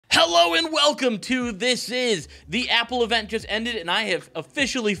Hello and welcome to This Is. The Apple event just ended and I have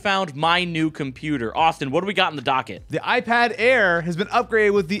officially found my new computer. Austin, what do we got in the docket? The iPad Air has been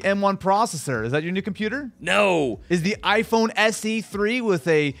upgraded with the M1 processor. Is that your new computer? No. Is the iPhone SE 3 with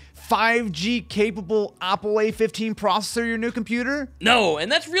a 5G capable Apple A15 processor your new computer? No,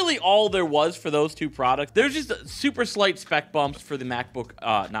 and that's really all there was for those two products. There's just super slight spec bumps for the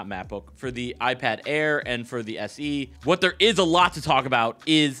for the iPad Air and for the SE. What there is a lot to talk about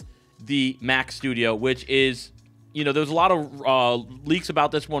is the Mac Studio, which is, there's a lot of leaks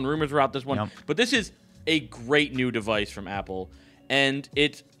about this one, rumors about this one, Yep. but this is a great new device from Apple, and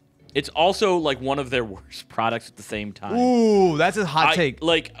it's also like one of their worst products at the same time. Ooh, that's a hot take.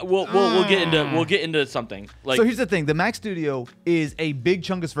 We'll get into something. So here's the thing: the Mac Studio is a big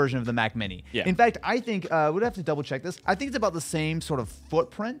chungus version of the Mac Mini. Yeah. In fact, I think we'd have to double check this. I think it's about the same sort of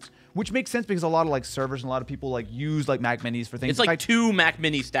footprint, which makes sense because a lot of servers and a lot of people use Mac Minis for things. It's like two Mac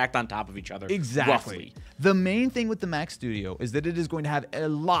Minis stacked on top of each other. Exactly. Roughly. The main thing with the Mac Studio is that it is going to have a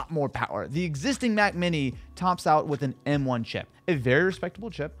lot more power. The existing Mac Mini tops out with an M1 chip, a very respectable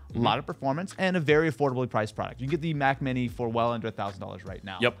chip, a lot of performance, and a very affordably priced product. You can get the Mac Mini for well under $1,000 right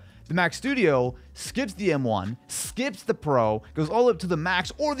now. Yep. The Mac Studio skips the M1, skips the Pro, goes all up to the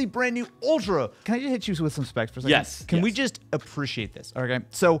Max or the brand new Ultra. Can I just hit you with some specs for a second? Yes. Can we just appreciate this? Okay.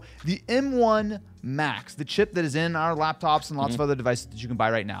 So the M1 Max, the chip that is in our laptops and lots of other devices that you can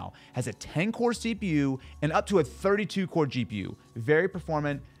buy right now, has a 10-core CPU and up to a 32-core GPU. Very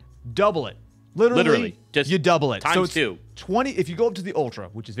performant. Double it. Literally, just you double it. times So it's two. 20. If you go up to the Ultra,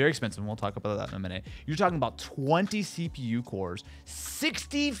 which is very expensive, and we'll talk about that in a minute, you're talking about 20 CPU cores,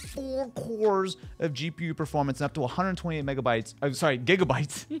 64 cores of GPU performance, and up to 128 gigabytes.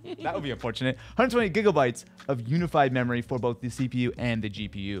 That would be unfortunate. 120 gigabytes of unified memory for both the CPU and the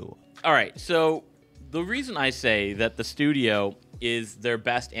GPU. All right, so the reason I say that the Studio is their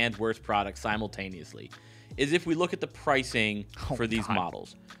best and worst product simultaneously is if we look at the pricing for these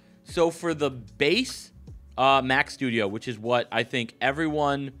models. So for the base Mac Studio, which is what I think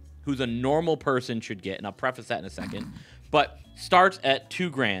everyone who's a normal person should get, and I'll preface that in a second, but starts at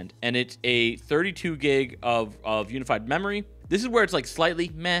 $2,000, and it's a 32 gig of unified memory. This is where it's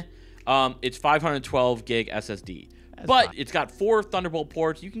slightly meh. It's 512 gig SSD. But it's got 4 Thunderbolt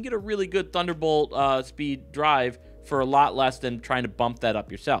ports. You can get a really good Thunderbolt speed drive for a lot less than trying to bump that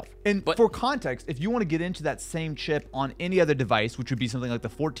up yourself. And for context, if you want to get into that same chip on any other device, which would be something like the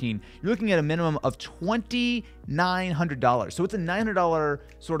 14, you're looking at a minimum of $2,900. So it's a $900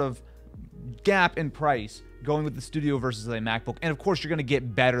 sort of gap in price going with the Studio versus a MacBook. And of course, you're going to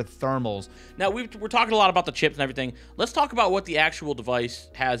get better thermals. Now, we're talking a lot about the chips and everything. Let's talk about what the actual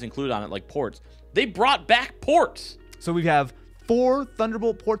device has included on it, like ports. They brought back ports. So we have 4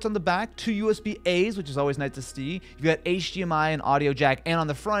 Thunderbolt ports on the back, 2 USB-A's, which is always nice to see. You've got HDMI and audio jack, and on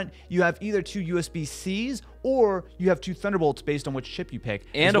the front, you have either 2 USB-C's or you have 2 Thunderbolts based on which chip you pick.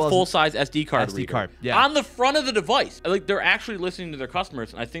 And a full-size SD card SD reader. card, yeah. On the front of the device. They're actually listening to their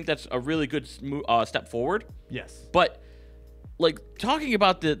customers, and I think that's a really good step forward. Yes. But talking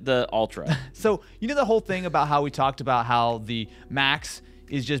about the Ultra. So, the whole thing about how we talked about how the Max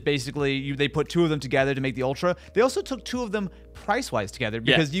is just basically, they put 2 of them together to make the Ultra. They also took 2 of them price-wise together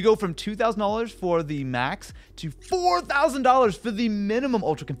because you go from $2,000 for the Max to $4,000 for the minimum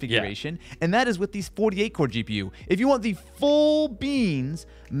Ultra configuration, and that is with these 48-core GPU. If you want the full beans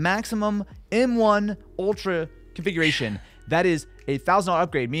maximum M1 Ultra configuration, that is a $1,000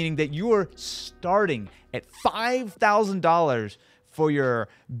 upgrade, meaning that you are starting at $5,000 for your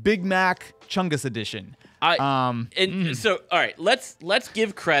Big Mac Chungus edition. So, all right, let's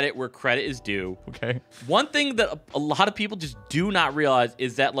give credit where credit is due. Okay. One thing that a lot of people just do not realize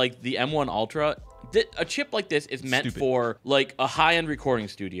is that the M1 Ultra, a chip like this is meant for a high-end recording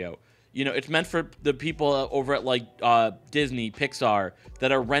studio. It's meant for the people over at Disney, Pixar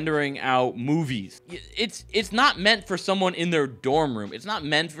that are rendering out movies. It's not meant for someone in their dorm room. It's not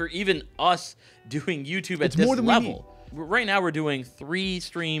meant for even us doing YouTube at this level. Right now we're doing 3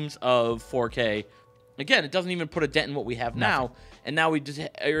 streams of 4K. Again, it doesn't even put a dent in what we have now, and now we just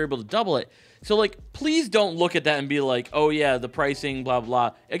are able to double it. So, please don't look at that and be like, oh, yeah, the pricing, blah,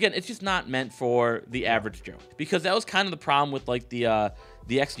 blah. Again, it's just not meant for the average Joe. Because that was kind of the problem with, the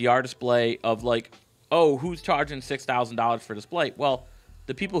XDR display of, oh, who's charging $6,000 for display? Well,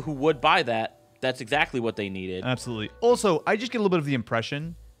 the people who would buy that, that's exactly what they needed. Absolutely. Also, I just get a little bit of the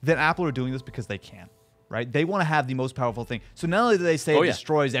impression that Apple are doing this because they can. Right? They want to have the most powerful thing. So not only do they say it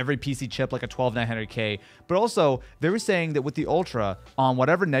destroys every PC chip like a 12900K, but also they were saying that with the Ultra, on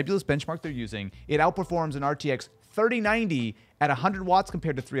whatever nebulous benchmark they're using, it outperforms an RTX 3090 at 100 watts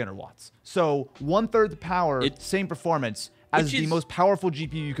compared to 300 watts. So 1/3 the power, same performance, as Which the is- most powerful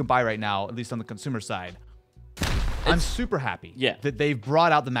GPU you can buy right now, at least on the consumer side. I'm super happy that they've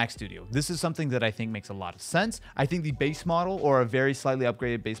brought out the Mac Studio. This is something that I think makes a lot of sense. I think the base model, or a very slightly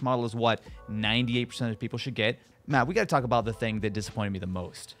upgraded base model, is what 98% of people should get. Matt, we got to talk about the thing that disappointed me the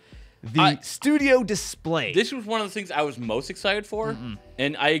most. The Studio Display. This was one of the things I was most excited for,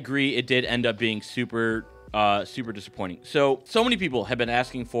 and I agree it did end up being super disappointing. So many people have been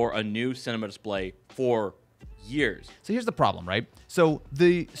asking for a new cinema display for years. So here's the problem, right? So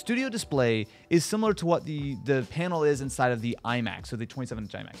the Studio Display is similar to what the panel is inside of the iMac, so the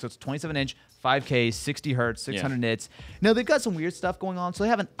 27-inch iMac. So it's 27-inch, 5K, 60 hertz, 600 nits. Now, they've got some weird stuff going on. So they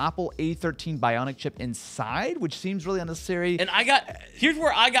have an Apple A13 Bionic chip inside, which seems really unnecessary. And here's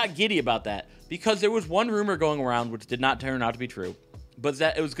where I got giddy about that, because there was one rumor going around, which did not turn out to be true, but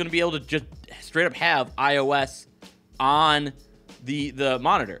that it was going to be able to just straight up have iOS on the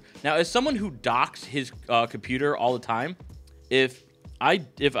monitor. Now, as someone who docks his computer all the time, if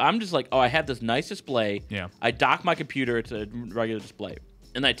I'm just like, oh, I have this nice display, I dock my computer to a regular display,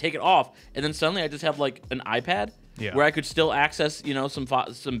 and I take it off, and then suddenly I just have like an iPad where I could still access,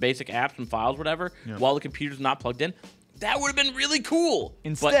 some basic apps and files, whatever, while the computer's not plugged in. That would have been really cool.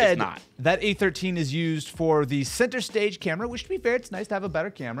 Instead, but it's not. That A13 is used for the center stage camera, which, to be fair, it's nice to have a better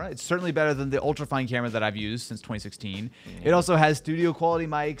camera. It's certainly better than the ultra-fine camera that I've used since 2016. It also has studio quality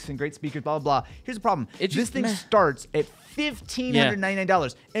mics and great speakers, blah, blah, blah. Here's the problem. This thing starts at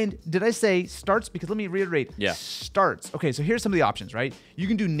 $1,599. And did I say starts? Because let me reiterate. Starts. Okay, so here's some of the options, right? You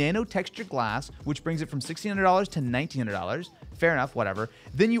can do nano texture glass, which brings it from $1,600 to $1,900. Fair enough, whatever.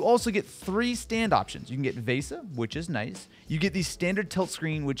 Then you also get 3 stand options. You can get VESA, which is nice. You get the standard tilt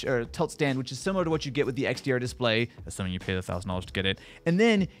screen, tilt stand, which is similar to what you get with the XDR display, assuming you pay the $1,000 to get it. And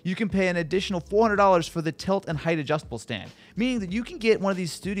then you can pay an additional $400 for the tilt and height adjustable stand, meaning that you can get one of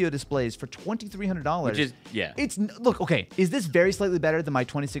these studio displays for $2,300. Which is, look, okay, is this very slightly better than my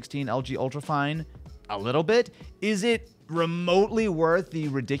 2016 LG Ultrafine? A little bit. Is it remotely worth the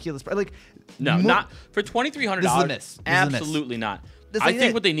ridiculous price? No, not for $2,300. This is a miss. Absolutely not. I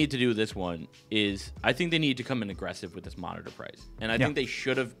think what they need to do with this one is, I think they need to come in aggressive with this monitor price, and I think they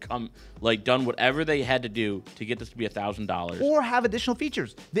should have done whatever they had to do to get this to be $1,000, or have additional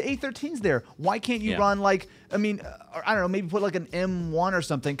features. The A13's there. Why can't you run I don't know, maybe put like an M1 or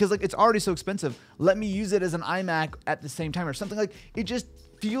something, because it's already so expensive. Let me use it as an iMac at the same time or something. It just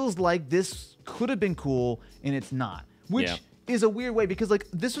feels like this could have been cool, and it's not, which is a weird way, because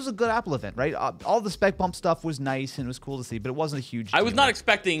this was a good Apple event, right? All the spec bump stuff was nice and it was cool to see, but it wasn't a huge deal. I was not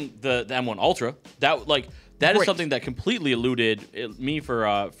expecting the M1 Ultra. That is something that completely eluded me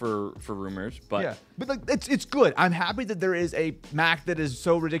for rumors. But it's good. I'm happy that there is a Mac that is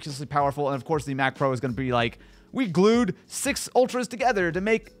so ridiculously powerful, and of course the Mac Pro is going to be like, we glued 6 Ultras together to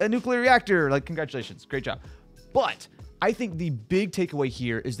make a nuclear reactor. Congratulations, great job. But I think the big takeaway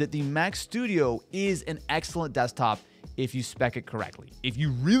here is that the Mac Studio is an excellent desktop if you spec it correctly. If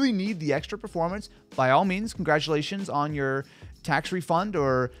you really need the extra performance, by all means, congratulations on your tax refund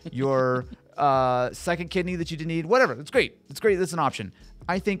or your second kidney that you didn't need, whatever. It's great. It's great. That's an option.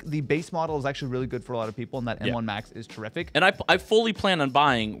 I think the base model is actually really good for a lot of people, and that M1 Max is terrific. And I fully plan on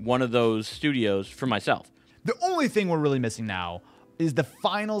buying one of those studios for myself. The only thing we're really missing now is the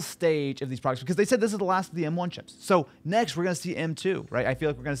final stage of these products, because they said this is the last of the M1 chips. So next we're going to see M2, right? I feel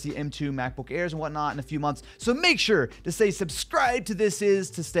like we're going to see M2 MacBook Airs and whatnot in a few months. So make sure to stay subscribed to This Is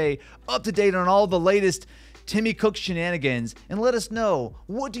to stay up to date on all the latest Timmy Cook shenanigans, and let us know,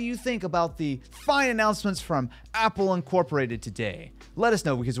 what do you think about the fine announcements from Apple Incorporated today? Let us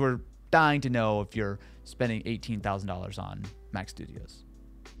know, because we're dying to know if you're spending $18,000 on Mac Studios.